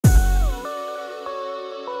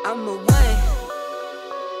I'm a one.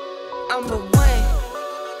 I'm a one.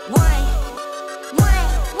 One.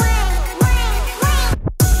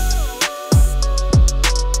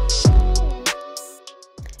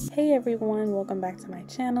 Hey everyone, welcome back to my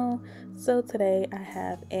channel. So today I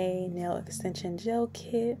have a nail extension gel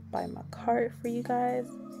kit by Makartt for you guys.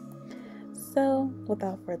 So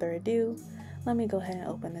without further ado, let me go ahead and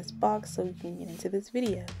open this box so we can get into this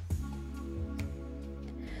video.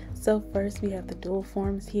 So first we have the dual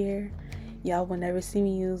forms here. Y'all will never see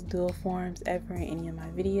me use dual forms ever in any of my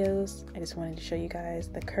videos. I just wanted to show you guys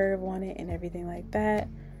the curve on it and everything like that.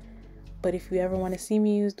 But if you ever want to see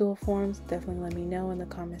me use dual forms, definitely let me know in the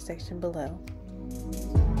comment section below.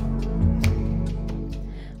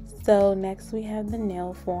 So next we have the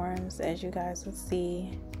nail forms, as you guys will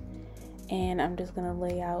see. And I'm just going to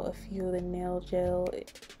lay out a few of the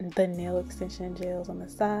nail extension gels on the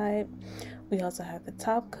side. We also have the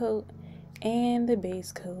top coat and the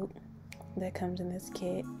base coat that comes in this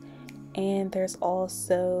kit. And there's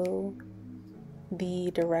also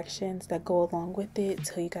the directions that go along with it,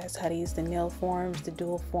 tell you guys how to use the nail forms, the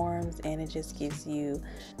dual forms, and it just gives you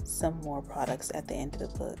some more products at the end of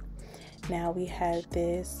the book. Now we have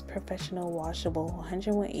this professional washable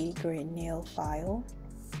 180 grit nail file,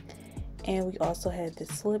 and we also have the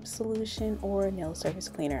slip solution or nail surface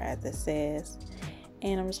cleaner as it says.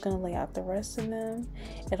 And I'm just going to lay out the rest of them.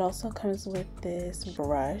 It also comes with this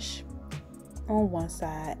brush on one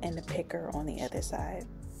side and the picker on the other side.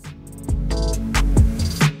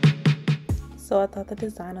 So I thought the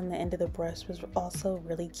design on the end of the brush was also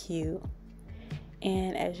really cute.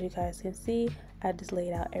 And as you guys can see, I just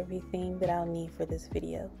laid out everything that I'll need for this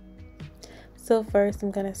video. So first I'm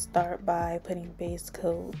going to start by putting base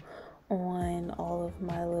coat on all of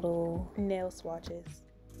my little nail swatches.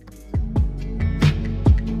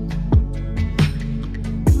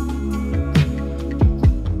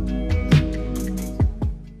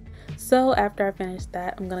 So after I finish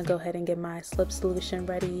that, I'm going to go ahead and get my slip solution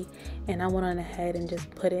ready, and I went on ahead and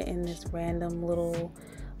just put it in this random little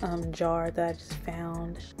jar that I just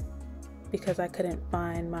found because I couldn't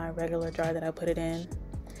find my regular jar that I put it in.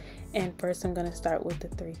 And first I'm going to start with the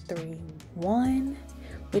 331,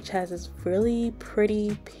 which has this really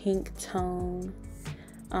pretty pink tone,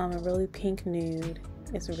 a really pink nude.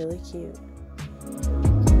 It's really cute.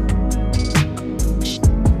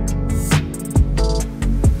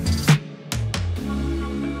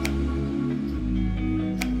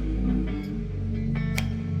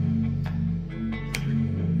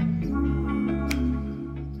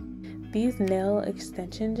 These nail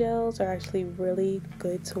extension gels are actually really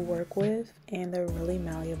good to work with, and they're really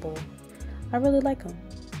malleable. I really like them.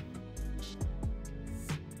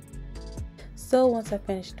 So once I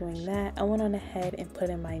finished doing that, I went on ahead and put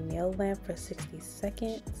in my nail lamp for 60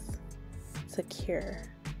 seconds to cure.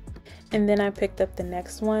 And then I picked up the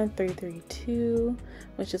next one, 332,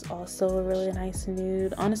 which is also a really nice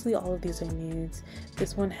nude. Honestly, all of these are nudes.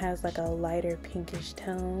 This one has like a lighter pinkish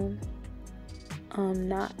tone.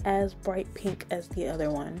 Not as bright pink as the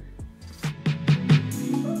other one.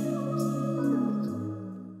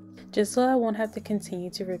 Just so I won't have to continue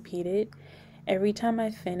to repeat it, every time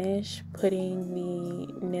I finish putting the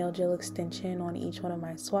nail gel extension on each one of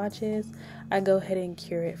my swatches, I go ahead and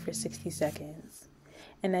cure it for 60 seconds.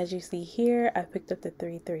 And as you see here, I picked up the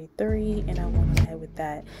 333 and I went ahead with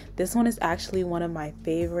that. This one is actually one of my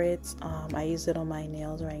favorites. I use it on my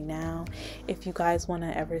nails right now. If you guys want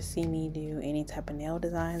to ever see me do any type of nail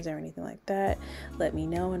designs or anything like that, let me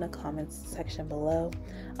know in the comments section below.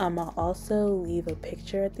 I'll also leave a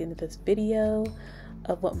picture at the end of this video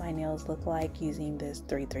of what my nails look like using this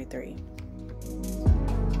 333.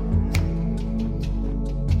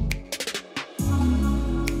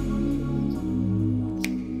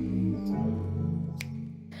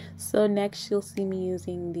 So next you'll see me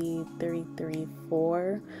using the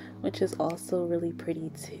 334, which is also really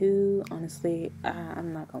pretty too. Honestly,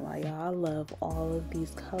 I'm not gonna lie y'all, I love all of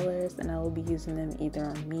these colors and I will be using them either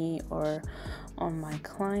on me or on my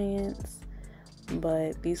clients.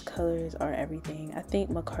 But these colors are everything. I think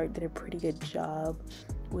Makartt did a pretty good job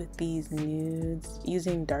with these nudes,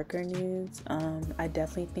 using darker nudes. I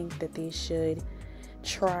definitely think that they should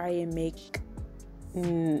try and make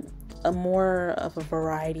a more of a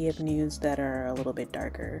variety of nudes that are a little bit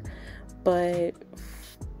darker, but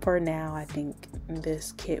for now I think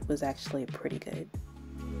this kit was actually pretty good.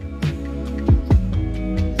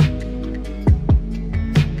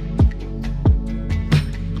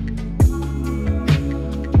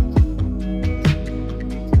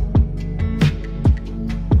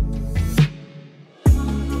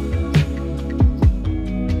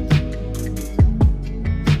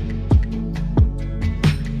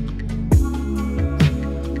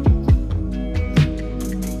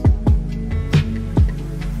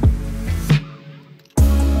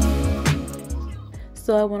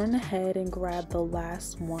 So I went on ahead and grabbed the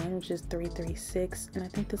last one, which is 336, and I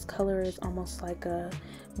think this color is almost like a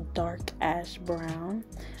dark ash brown.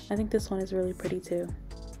 I think this one is really pretty too.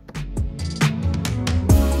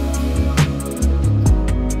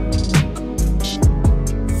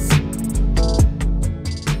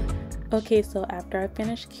 Okay, so after I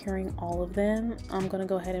finish curing all of them, I'm gonna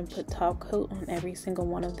go ahead and put top coat on every single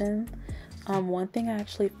one of them. One thing I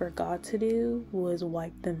actually forgot to do was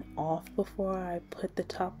wipe them off before I put the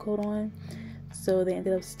top coat on, so they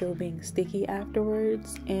ended up still being sticky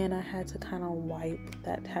afterwards, and I had to kind of wipe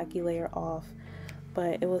that tacky layer off,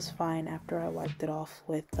 but it was fine after I wiped it off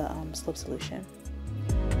with the slip solution.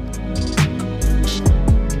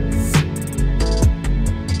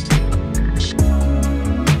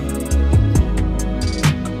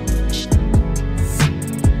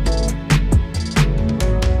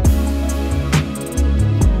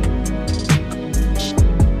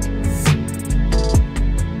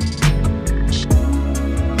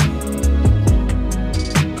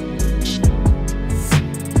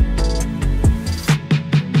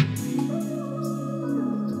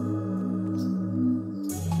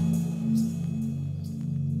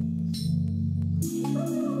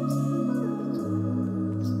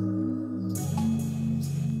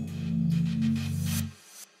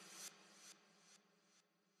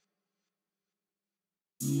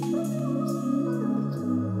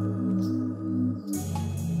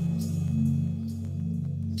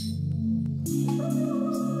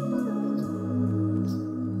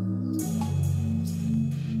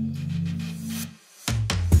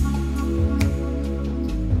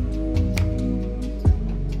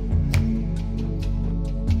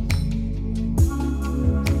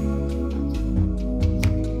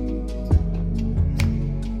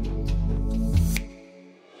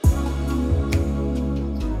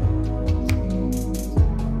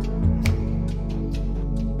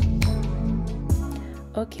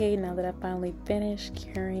 Okay, now that I finally finished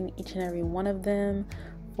curing each and every one of them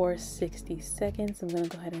for 60 seconds, I'm gonna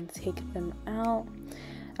go ahead and take them out.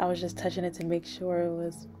 I was just touching it to make sure it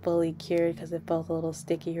was fully cured because it felt a little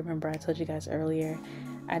sticky. Remember, I told you guys earlier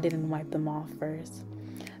I didn't wipe them off first.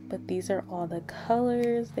 But these are all the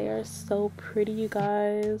colors. They are so pretty, you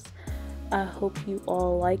guys. I hope you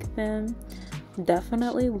all like them.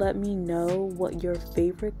 Definitely let me know what your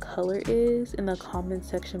favorite color is in the comment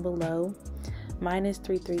section below. Mine is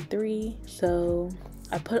 333, so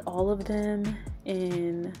I put all of them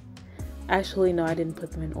in, actually no, I didn't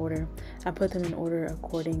put them in order. I put them in order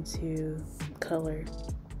according to color.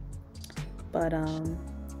 But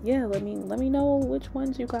yeah, let me know which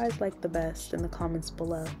ones you guys like the best in the comments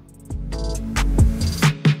below.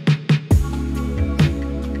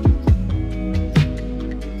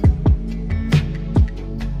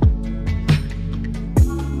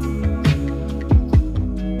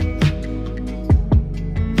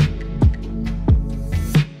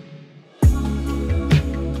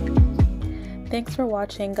 Thanks for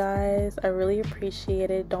watching, guys. I really appreciate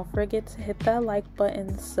it. Don't forget to hit that like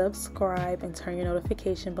button, subscribe, and turn your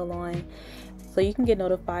notification bell on so you can get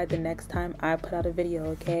notified the next time I put out a video,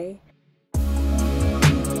 okay?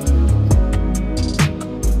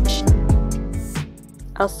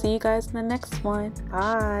 I'll see you guys in the next one.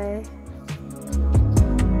 Bye.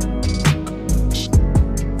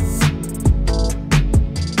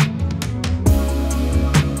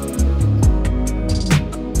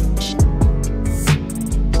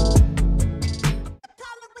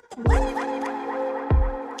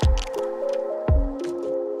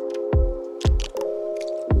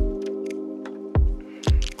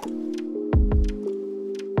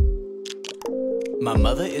 My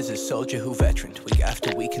mother is a soldier who veteraned week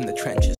after week in the trenches.